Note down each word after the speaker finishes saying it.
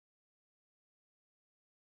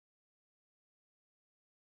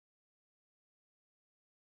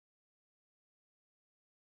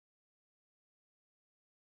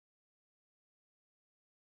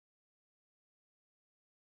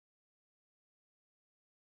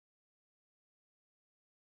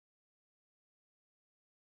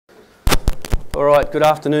All right, good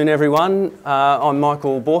afternoon everyone. I'm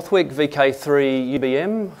Michael Borthwick,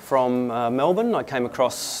 VK3UBM from Melbourne. I came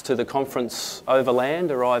across to the conference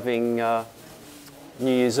overland, arriving New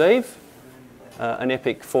Year's Eve, an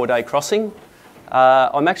epic 4-day crossing.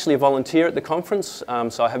 I'm actually a volunteer at the conference,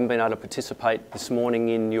 so I haven't been able to participate this morning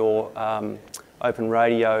in your open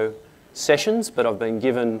radio sessions, but I've been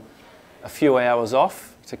given a few hours off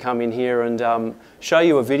to come in here and show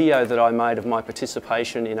you a video that I made of my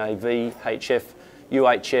participation in a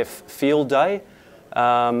VHF-UHF field day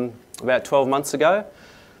about 12 months ago.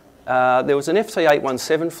 There was an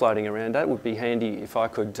FT817 floating around. That would be handy if I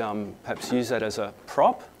could perhaps use that as a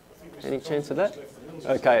prop. Any chance of that?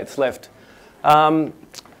 Okay, it's left.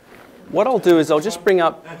 What I'll do is I'll just bring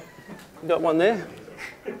up, got one there?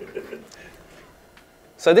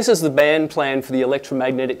 So this is the band plan for the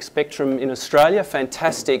electromagnetic spectrum in Australia.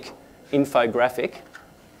 Fantastic infographic.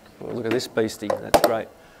 Oh, look at this beastie, that's great.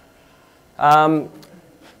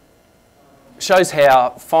 Shows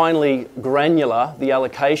how finely granular the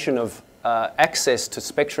allocation of access to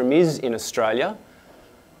spectrum is in Australia,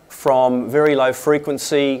 from very low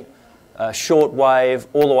frequency, short wave,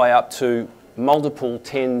 all the way up to multiple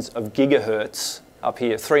tens of gigahertz up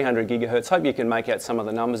here, 300 gigahertz. Hope you can make out some of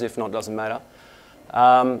the numbers, if not, it doesn't matter.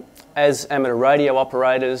 As amateur radio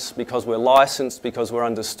operators, because we're licensed, because we're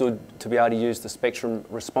understood to be able to use the spectrum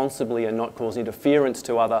responsibly and not cause interference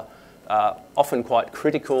to other, often quite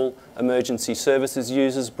critical emergency services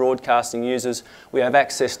users, broadcasting users, we have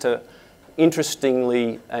access to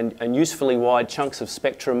interestingly and usefully wide chunks of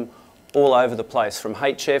spectrum all over the place, from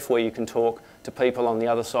HF, where you can talk to people on the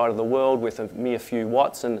other side of the world with a mere few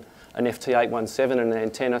watts and an FT817 and an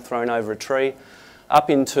antenna thrown over a tree, up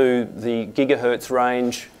into the gigahertz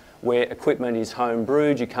range where equipment is home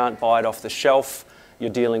brewed, you can't buy it off the shelf, you're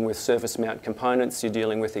dealing with surface mount components, you're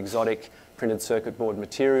dealing with exotic printed circuit board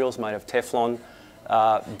materials made of Teflon,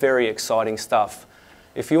 very exciting stuff.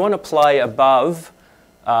 If you want to play above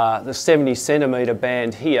the 70 centimetre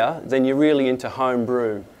band here, then you're really into home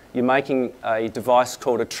brew. You're making a device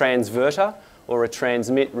called a transverter or a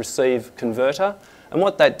transmit-receive converter, and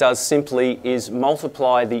what that does simply is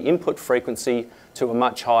multiply the input frequency to a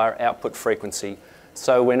much higher output frequency.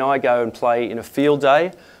 So when I go and play in a field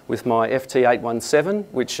day with my FT817,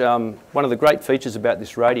 which one of the great features about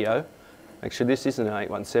this radio, actually this isn't an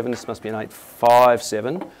 817, this must be an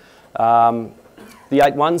 857. The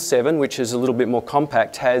 817, which is a little bit more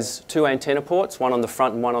compact, has two antenna ports, one on the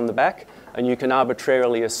front and one on the back, and you can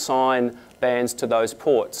arbitrarily assign bands to those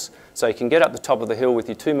ports. So you can get up the top of the hill with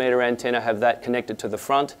your 2 metre antenna, have that connected to the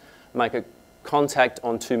front, make a contact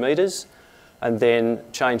on 2 metres, and then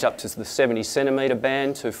change up to the 70 centimetre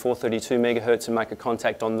band to 432 megahertz and make a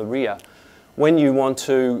contact on the rear. When you want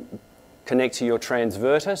to connect to your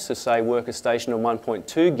transverter, so say work a station on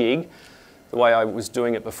 1.2 gig, the way I was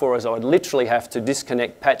doing it before is I would literally have to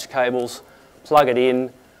disconnect patch cables, plug it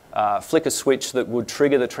in, flick a switch that would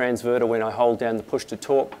trigger the transverter when I hold down the push to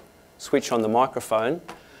talk switch on the microphone.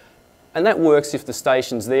 And that works if the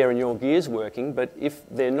station's there and your gear's working, but if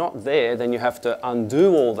they're not there, then you have to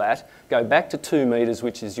undo all that, go back to 2 metres,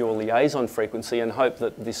 which is your liaison frequency, and hope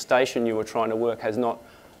that the station you were trying to work has not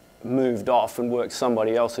moved off and worked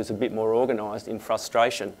somebody else who's a bit more organised in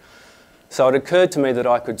frustration. So it occurred to me that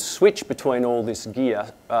I could switch between all this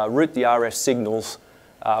gear, route the RF signals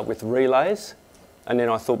with relays, and then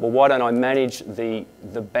I thought, well, why don't I manage the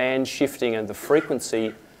band shifting and the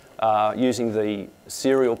frequency using the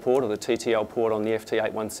serial port or the TTL port on the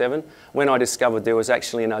FT817. When I discovered there was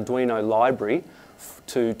actually an Arduino library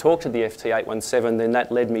to talk to the FT817, then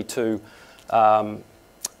that led me to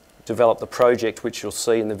develop the project, which you'll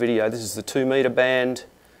see in the video. This is the 2 metre band,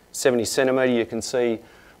 70 centimetre. You can see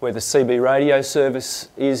where the CB radio service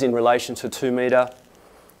is in relation to 2 metre,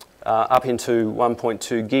 up into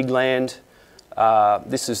 1.2 gig land.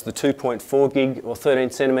 This is the 2.4 gig or 13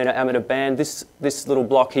 centimetre amateur band. This little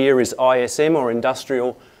block here is ISM, or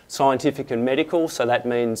Industrial, Scientific and Medical, so that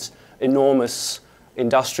means enormous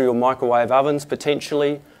industrial microwave ovens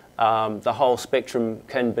potentially. The whole spectrum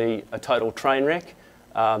can be a total train wreck.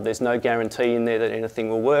 There's no guarantee in there that anything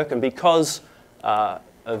will work, and because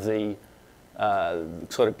of the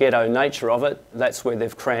sort of ghetto nature of it, that's where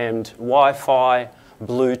they've crammed Wi-Fi,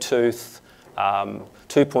 Bluetooth,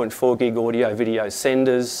 2.4 gig audio video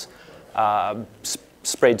senders,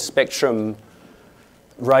 spread spectrum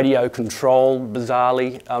radio control,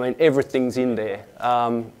 bizarrely. I mean, everything's in there.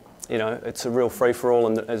 You know, it's a real free-for-all,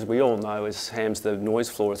 and as we all know, as Hams, the noise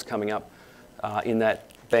floor is coming up in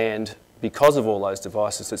that band. Because of all those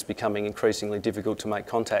devices, it's becoming increasingly difficult to make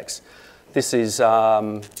contacts. This is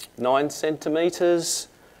 9 centimetres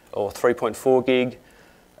or 3.4 gig.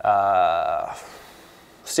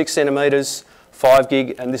 6 centimetres, 5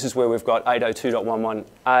 gig, and this is where we've got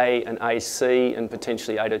 802.11a and AC and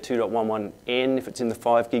potentially 802.11n if it's in the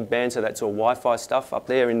 5 gig band, so that's all Wi-Fi stuff up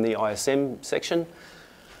there in the ISM section.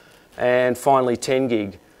 And finally 10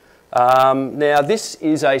 gig. Now this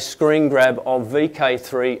is a screen grab of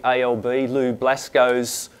VK3ALB, Lou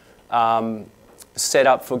Blasco's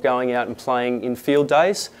setup for going out and playing in field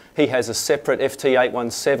days. He has a separate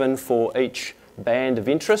FT817 for each band of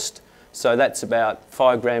interest, so that's about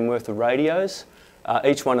 5 grand worth of radios.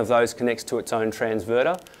 Each one of those connects to its own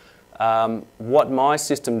transverter. What my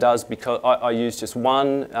system does, because I use just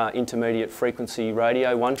one intermediate frequency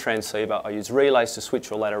radio, one transceiver, I use relays to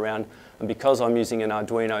switch all that around, and because I'm using an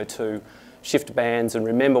Arduino to shift bands and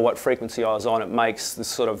remember what frequency I was on, it makes this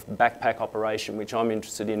sort of backpack operation, which I'm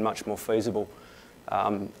interested in, much more feasible.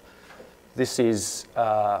 This is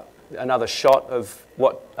another shot of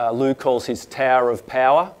what Lou calls his tower of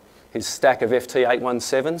power, his stack of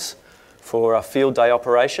FT817s for a field day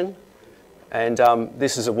operation. And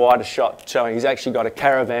this is a wider shot showing he's actually got a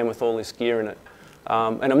caravan with all this gear in it.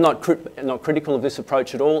 And I'm not critical of this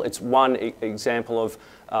approach at all. It's one example of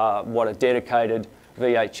what a dedicated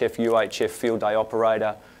VHF, UHF field day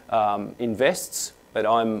operator invests. But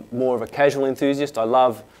I'm more of a casual enthusiast. I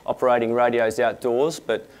love operating radios outdoors,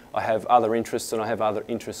 but I have other interests, and I have other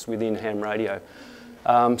interests within ham radio.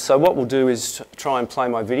 So what we'll do is try and play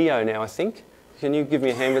my video now, I think. Can you give me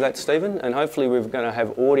a hand with that, Stephen? And hopefully we're going to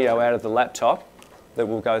have audio out of the laptop that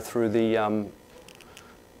will go through the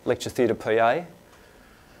Lecture Theatre PA.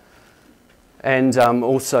 And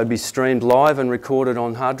also be streamed live and recorded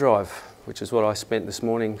on hard drive, which is what I spent this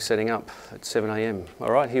morning setting up at 7 AM.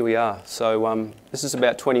 All right, here we are. So this is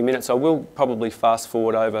about 20 minutes. I will probably fast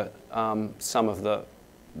forward over some of the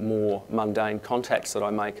more mundane contacts that I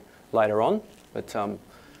make later on. But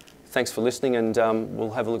thanks for listening, and we'll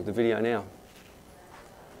have a look at the video now.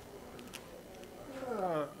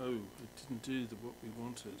 Oh, it didn't do what we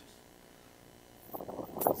wanted.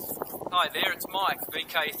 Hi there, it's Mike,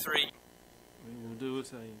 VK3. We will do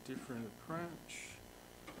it a different approach.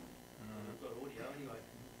 We've got audio anyway.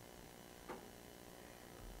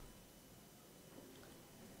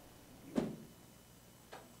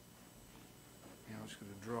 Yeah, I'm just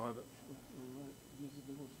going to drive it.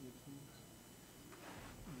 Visibility of things.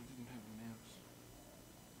 We didn't have a mouse.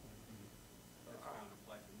 That's going to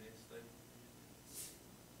play from there, Steve.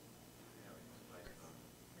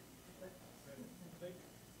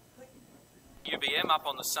 UBM up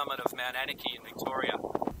on the summit of Mount Anarchy in Victoria.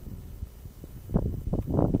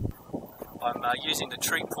 I'm using the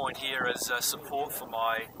trig point here as support for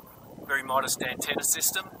my very modest antenna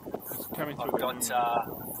system. I've got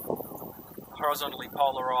horizontally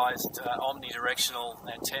polarised omnidirectional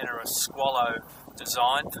antenna, a Squallow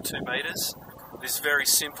design for 2 metres. This very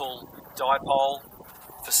simple dipole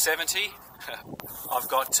for 70. I've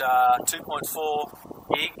got 2.4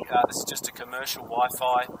 gig, this is just a commercial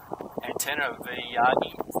Wi-Fi antenna of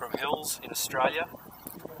Yagi from Hills in Australia,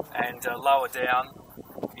 and lower down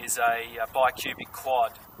is a bicubic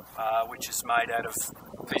quad which is made out of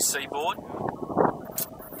PC board.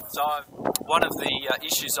 So one of the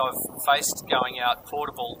issues I've faced going out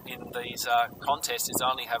portable in these contests is I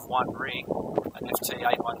only have one rig, an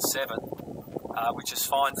FT817, which is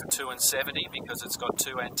fine for 2 and 70 because it's got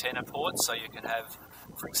 2 antenna ports, so you can have,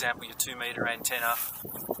 for example, your 2 metre antenna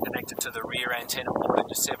connected to the rear antenna port and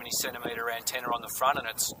your 70 centimetre antenna on the front, and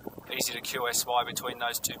it's easy to QSY between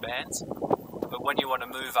those 2 bands. But when you want to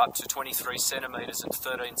move up to 23 centimetres and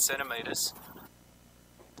 13 centimetres,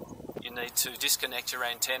 you need to disconnect your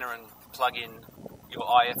antenna and plug in your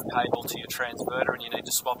IF cable to your transverter, and you need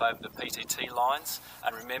to swap over the PTT lines,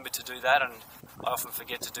 and remember to do that. And I often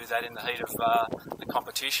forget to do that in the heat of the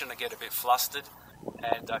competition. I get a bit flustered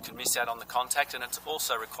and I can miss out on the contact, and it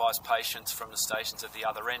also requires patience from the stations at the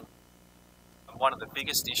other end. And one of the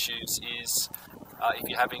biggest issues is if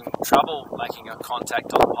you're having trouble making a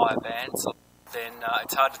contact on higher bands, then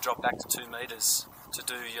it's hard to drop back to 2 metres to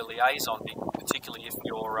do your liaison, particularly if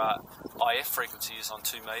your IF frequency is on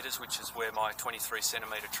 2 metres, which is where my 23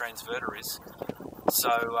 centimetre transverter is. So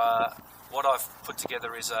what I've put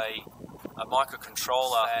together is a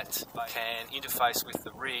microcontroller that can interface with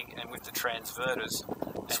the rig and with the transverters,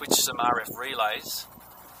 and switch some RF relays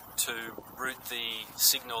to route the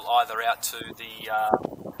signal either out to the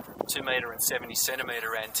 2 metre and 70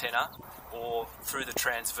 centimetre antenna, or through the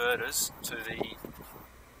transverters to the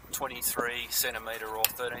 23 centimetre or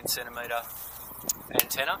 13 centimetre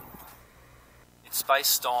antenna. It's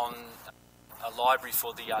based on a library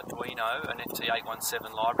for the Arduino, an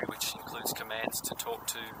FT817 library, which includes commands to talk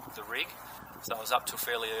to the rig. So I was up till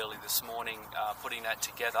fairly early this morning putting that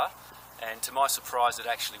together, and to my surprise it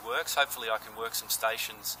actually works. Hopefully I can work some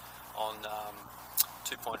stations on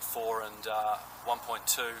 2.4 and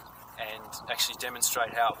 1.2 and actually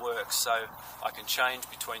demonstrate how it works. So I can change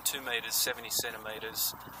between 2 metres, 70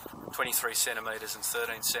 centimetres, 23 centimetres and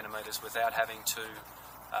 13 centimetres without having to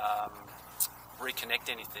reconnect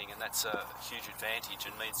anything, and that's a huge advantage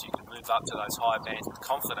and means you can move up to those higher bands with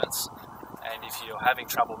confidence. And if you're having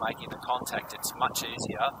trouble making the contact, it's much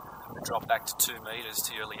easier to drop back to 2 metres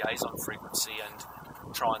to your liaison frequency and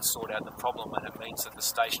try and sort out the problem, and it means that the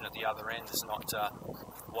station at the other end is not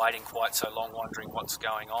waiting quite so long wondering what's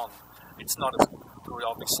going on. It's not as good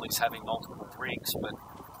obviously as having multiple rigs, but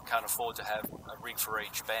can't afford to have a rig for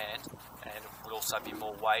each band, and it would also be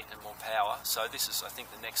more weight and more power. So this is, I think,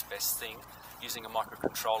 the next best thing, using a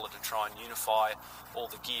microcontroller to try and unify all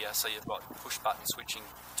the gear so you've got push button switching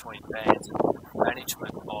between bands and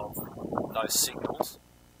management of those signals.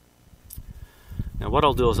 Now what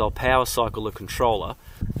I'll do is I'll power cycle the controller.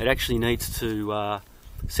 It actually needs to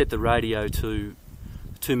set the radio to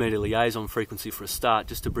 2 metre liaison frequency for a start,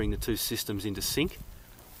 just to bring the two systems into sync.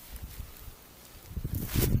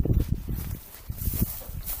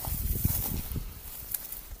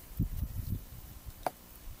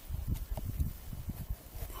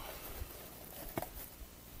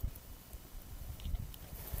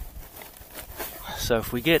 So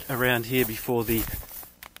if we get around here before the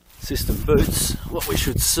system boots, what we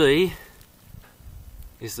should see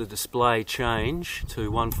is the display change to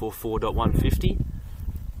 144.150,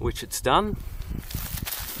 which it's done.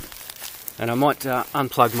 And I might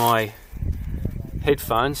unplug my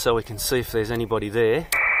headphones so we can see if there's anybody there.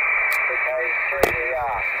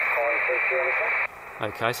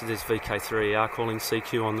 Okay, so there's VK3UBM calling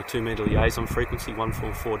CQ on the 2 metre liaison frequency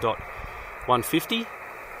 144.150.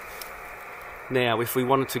 Now, if we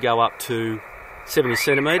wanted to go up to 70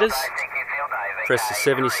 centimetres, press the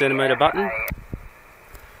 70 centimetre button,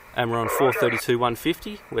 and we're on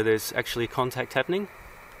 432.150, where there's actually a contact happening.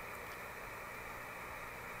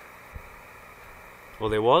 Well,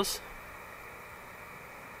 there was.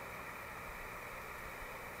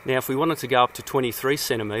 Now, if we wanted to go up to 23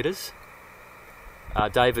 centimetres,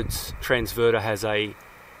 David's transverter has a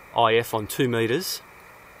IF on 2 metres.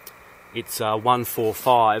 It's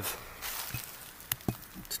 145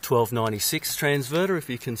 to 1296 transverter, if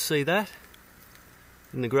you can see that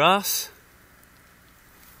in the grass.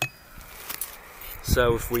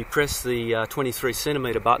 So if we press the 23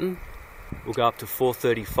 centimetre button, we'll go up to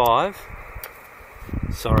 435.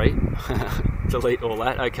 Sorry, delete all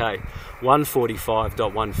that. Okay,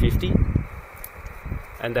 145.150.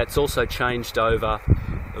 And that's also changed over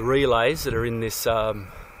the relays that are in this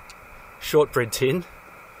shortbread tin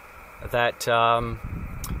that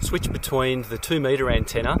switch between the 2 metre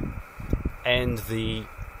antenna and the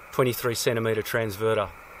 23 centimetre transverter.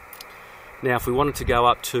 Now if we wanted to go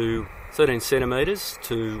up to 13 centimetres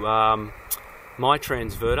to my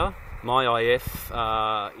transverter, my IF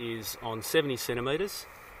is on 70 centimetres,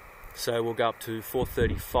 so we'll go up to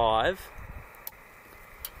 435,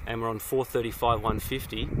 and we're on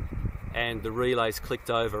 435.150, and the relay's clicked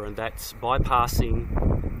over, and that's bypassing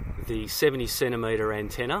the 70 centimetre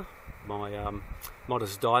antenna, my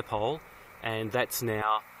modest dipole, and that's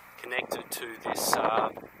now connected to this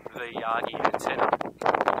VRD antenna.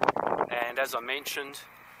 And as I mentioned,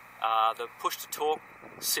 the push-to-talk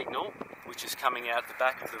signal, which is coming out the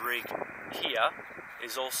back of the rig here,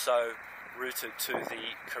 is also routed to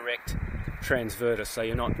the correct transverter, so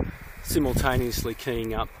you're not simultaneously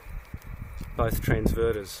keying up both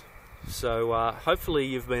transverters. So hopefully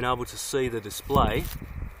you've been able to see the display.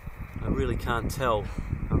 I really can't tell,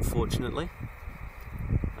 unfortunately,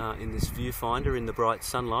 in this viewfinder in the bright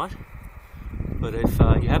sunlight, but if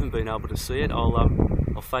you haven't been able to see it, I'll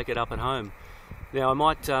fake it up at home. Now I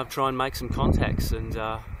might try and make some contacts and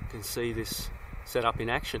can see this set up in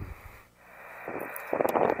action.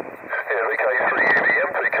 Yeah,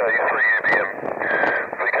 VK3UBM, VK3UBM,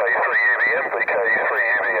 VK3UBM,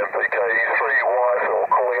 VK3UBM, VK3YFL,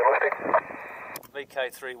 calling and listening.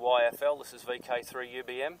 VK3YFL, this is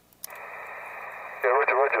VK3UBM. Yeah,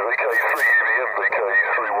 roger, roger, VK3UBM,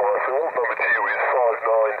 VK3YFL, number to you is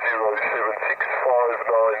 59076,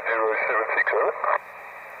 59076, over.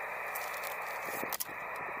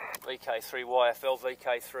 VK3YFL,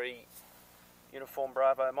 VK3 Uniform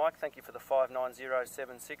Bravo Mike, thank you for the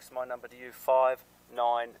 59076, my number to you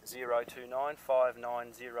 59029,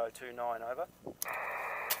 59029, over.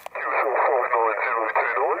 QSL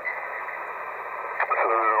 59029, so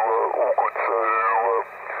all good, so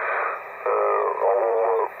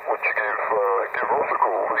I'll let you give Ross a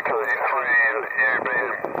call, VK3UBM,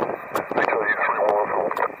 VK3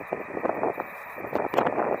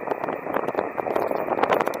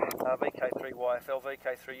 YFL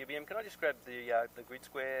VK3UBM. Can I just grab the grid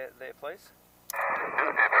square there, please?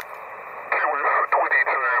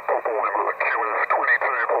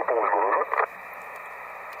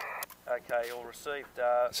 Okay, all received.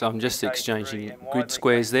 So I'm just exchanging grid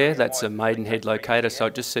squares there. That's a Maidenhead locator, so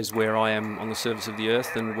it just says where I am on the surface of the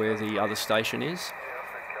Earth and where the other station is.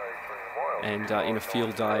 And in a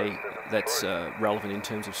field day, that's relevant in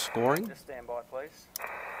terms of scoring. Just stand by, please.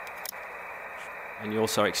 And you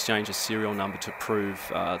also exchange a serial number to prove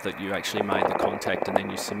that you actually made the contact, and then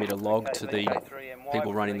you submit a log to the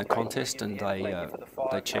people running the contest, and they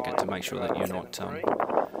check it to make sure that you're not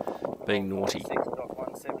being naughty.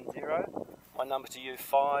 My number to you,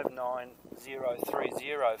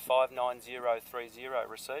 59030, 59030,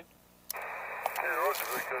 received. Yeah, Roger,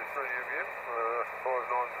 VK3UBM,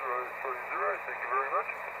 59030, thank you very much.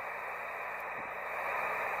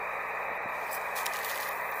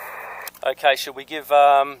 Okay, should we give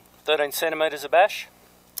 13 centimetres a bash?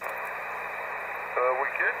 We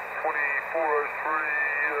can,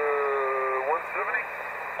 2403,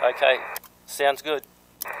 170. Okay, sounds good.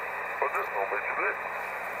 Roger, I'll meet you there.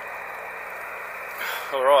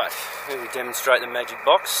 Alright, here we demonstrate the magic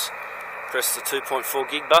box. Press the 2.4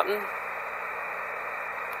 gig button.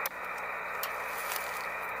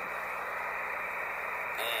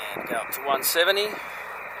 And go up to 170.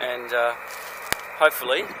 And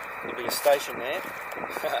hopefully there'll be a station there.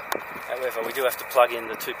 However, we do have to plug in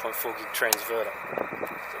the 2.4 gig transverter.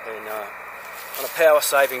 So then on a power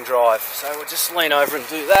saving drive. So we'll just lean over and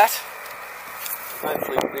do that.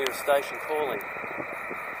 Hopefully we'll hear a station calling.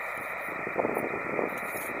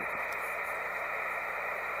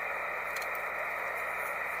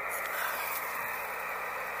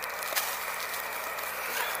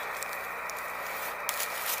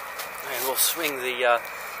 And we'll swing the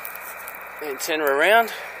antenna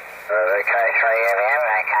around.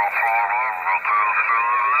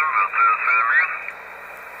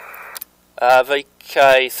 VK3UBM,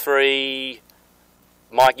 VK3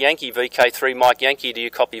 Mike Yankee, VK3 Mike Yankee, do you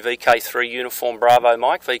copy VK3 Uniform Bravo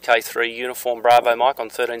Mike? VK3 Uniform Bravo Mike on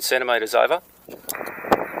 13 centimetres, over.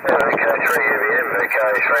 VK3UBM,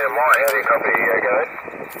 VK3 Mike, how do you copy? Go ahead.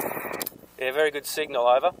 Yeah, very good signal,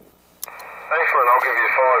 over. Excellent, I'll give you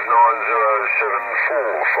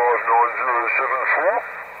 59074, 59074.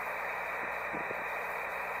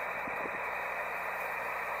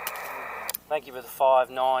 Thank you for the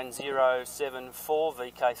 59074,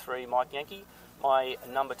 VK3 Mike Yankee. My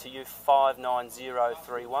number to you,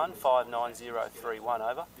 59031, 59031,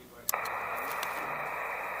 over. Thank you for the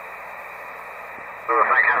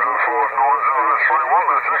 59031,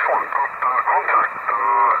 that's excellent, good contact.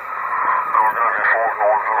 We're going to be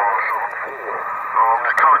 59074.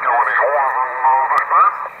 You can't go any higher than this,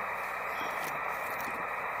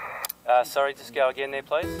 man. Sorry, just go again there,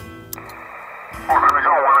 please. We're going to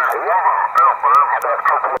go any higher.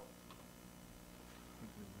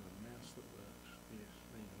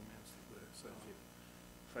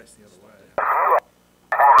 Face the other way.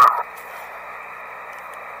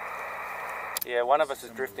 Yeah, one of us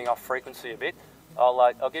is drifting off frequency a bit.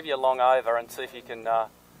 I'll give you a long over and see if you can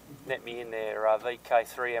net me in there,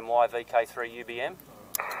 VK3MY, VK3UBM. I've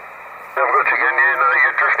got you again, yeah, no,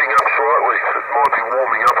 you're drifting up slightly. It might be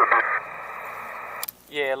warming up a bit.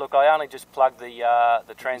 Yeah, look, I only just plugged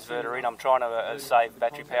the transverter in. I'm trying to save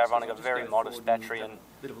battery power. I've only got a very modest battery and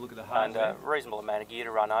a reasonable amount of gear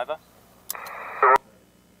to run over.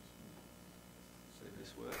 See if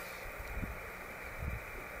this works.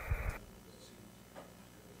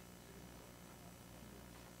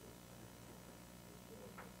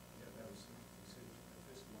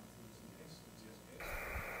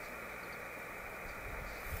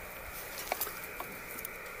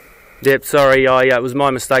 Yep, sorry, it was my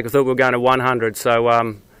mistake. I thought we were going to 100, so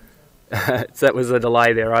that was a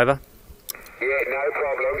delay there, over. Yeah, no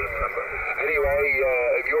problem. Anyway,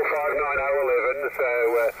 if you're 59011, so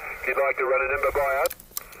if you'd like to run a number by us.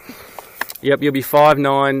 Yep, you'll be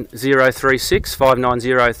 59036,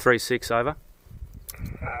 59036, over.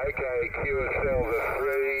 Okay, QSL the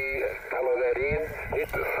 3, colour that in, hit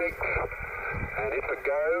the 6, and hit the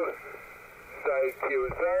go. Say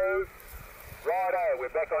QSO. Righto, we're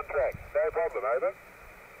back on track. No problem, over.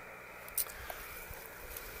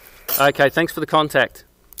 Okay, thanks for the contact.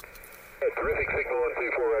 Yeah, terrific signal on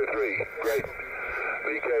 2403. Great.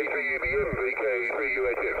 VK3UBM,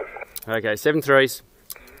 VK3UHF. Okay, 7 threes.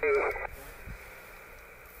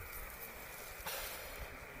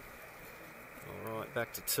 Alright,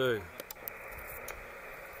 back to 2.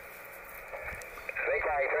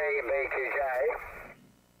 VK3BQJ.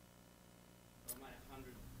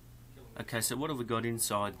 Okay, so what have we got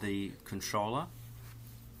inside the controller?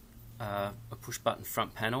 a push-button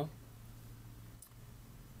front panel,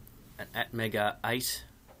 an Atmega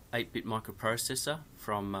 8-bit microprocessor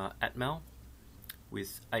from Atmel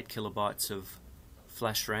with 8 kilobytes of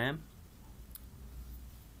flash RAM,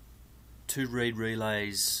 2 read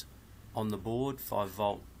relays on the board,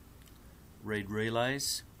 5-volt read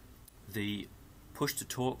relays. The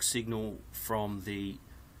push-to-talk signal from the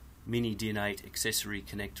Mini DIN8 accessory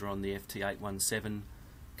connector on the FT817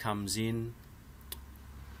 comes in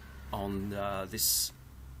on this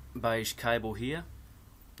beige cable here,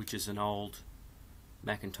 which is an old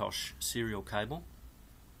Macintosh serial cable.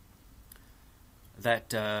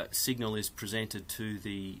 That signal is presented to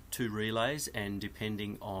the 2 relays, and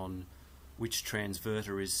depending on which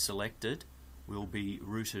transverter is selected, will be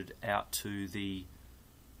routed out to the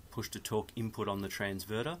push-to-talk input on the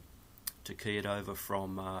transverter to key it over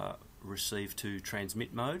from receive to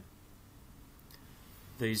transmit mode.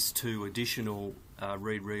 These 2 additional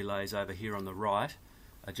read relays over here on the right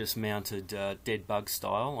are just mounted dead bug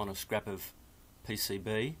style on a scrap of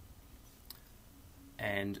PCB,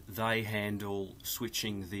 and they handle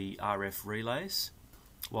switching the RF relays.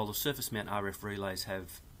 While the surface mount RF relays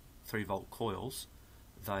have 3-volt coils,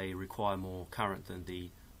 they require more current than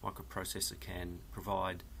the microprocessor can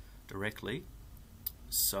provide directly,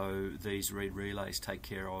 so these read relays take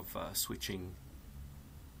care of switching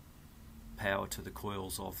power to the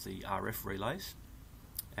coils of the RF relays,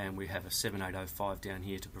 and we have a 7805 down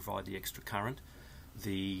here to provide the extra current.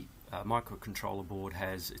 The microcontroller board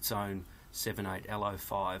has its own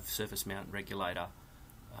 78L05 surface mount regulator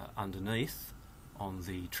underneath on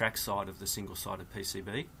the track side of the single-sided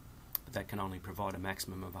PCB, but that can only provide a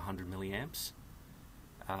maximum of 100 milliamps.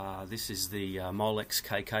 This is the Molex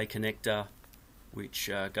KK connector, which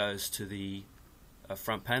goes to the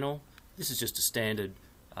front panel. This is just a standard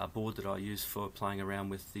board that I use for playing around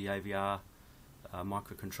with the AVR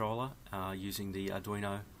microcontroller using the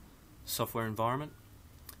Arduino software environment.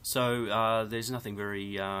 So there's nothing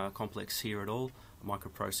very complex here at all. A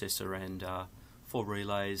microprocessor and 4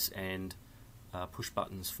 relays and push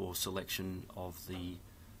buttons for selection of the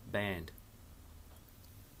band.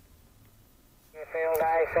 Field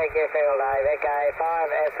day, CQ field day,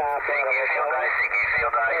 VK5SR portable caller. Field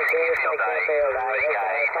day,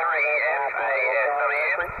 VK5SR portable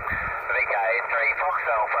caller. VK3 Fox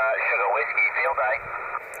Alpha Sugar Whiskey, field day.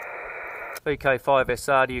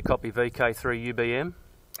 VK5SR, do you copy VK3UBM?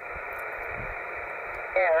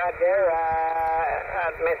 Yeah, Roger. I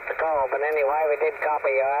missed the call, but anyway, we did copy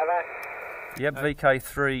you, over. Yep,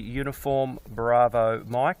 VK3 Uniform Bravo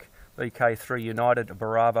Mike. VK3 United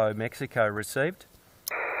Bravo Mexico received.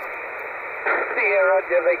 Yeah,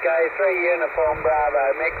 Roger, VK3 Uniform Bravo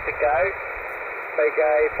Mexico.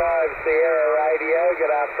 VK5 Sierra Radio, good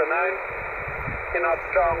afternoon. You're not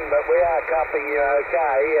strong, but we are copying you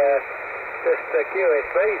okay. Just the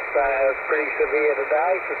QSB is pretty severe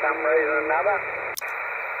today for some reason or another.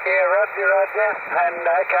 Yeah, Roger, and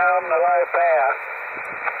okay on the low power.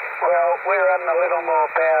 Well, we're running a little more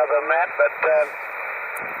power than that, but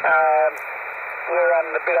we're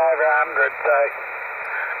running a bit over 100,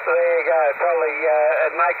 so there you go. Probably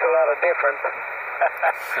it makes a lot of difference.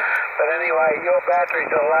 But anyway, your batteries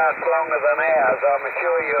will last longer than ours, I'm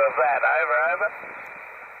assure you of that. Over.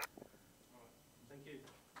 Thank you.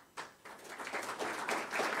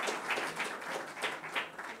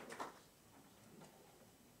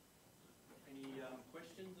 Any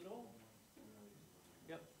questions at all?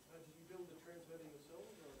 Yep. Did you build the transverter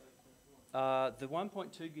yourselves, or The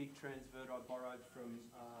 1.2 gig transverter I borrowed from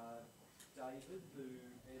David, who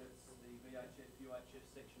edits the VHF UHF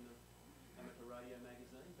section of Amateur Radio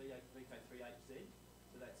magazine, VK3HZ,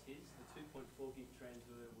 so that's his. The 2.4 gig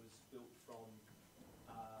transverter was built from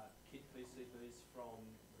kit PCBs from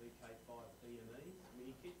VK3UBM,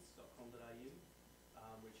 minikits.com.au,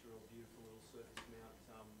 which are all beautiful little surface mount.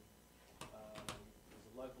 There's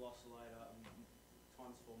a local oscillator,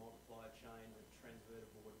 times 4 multiplier chain, a transverter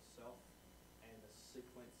board itself, and a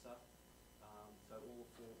sequencer. So all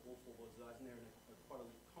four boards of those, and they're in quite a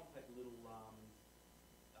compact little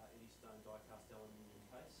Eddystone die-cast aluminium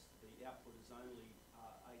case. The output is only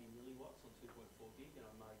 80 milliwatts on 2.4 gig, and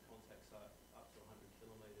I made contacts up to 100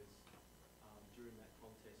 kilometres during that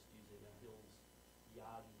contest using a Hills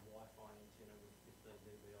Yardie Wi-Fi antenna with 15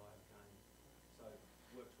 dBi of gain. So it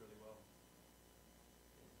works really well.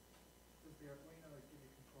 does the Arduino give you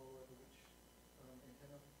control over which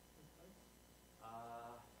antenna is placed?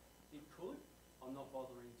 It could. I'm not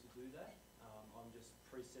bothering to do that. I'm just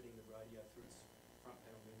presetting the radio through its front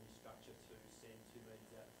panel menu structure to send 2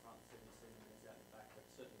 meters out the front, 70 centimeters out the back. But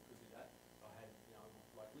certainly could do that. I had,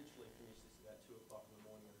 like literally finished this about 2 o'clock in the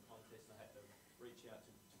morning of the contest, and I had to reach out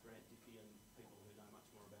to Grant Diffie and people who know much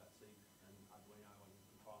more about C and Arduino and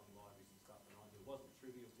compiling libraries and stuff than I do. It wasn't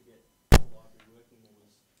trivial to get the library working. There was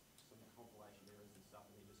some compilation errors and stuff,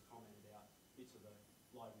 and he just commented out bits of the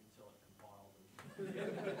library until it compiled. And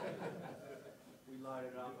we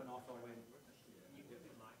loaded it up, and off I went.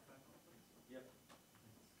 Yep.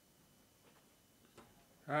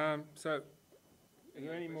 So, are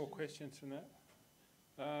there any more questions from that?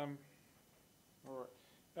 All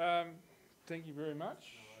right. Thank you very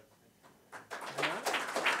much.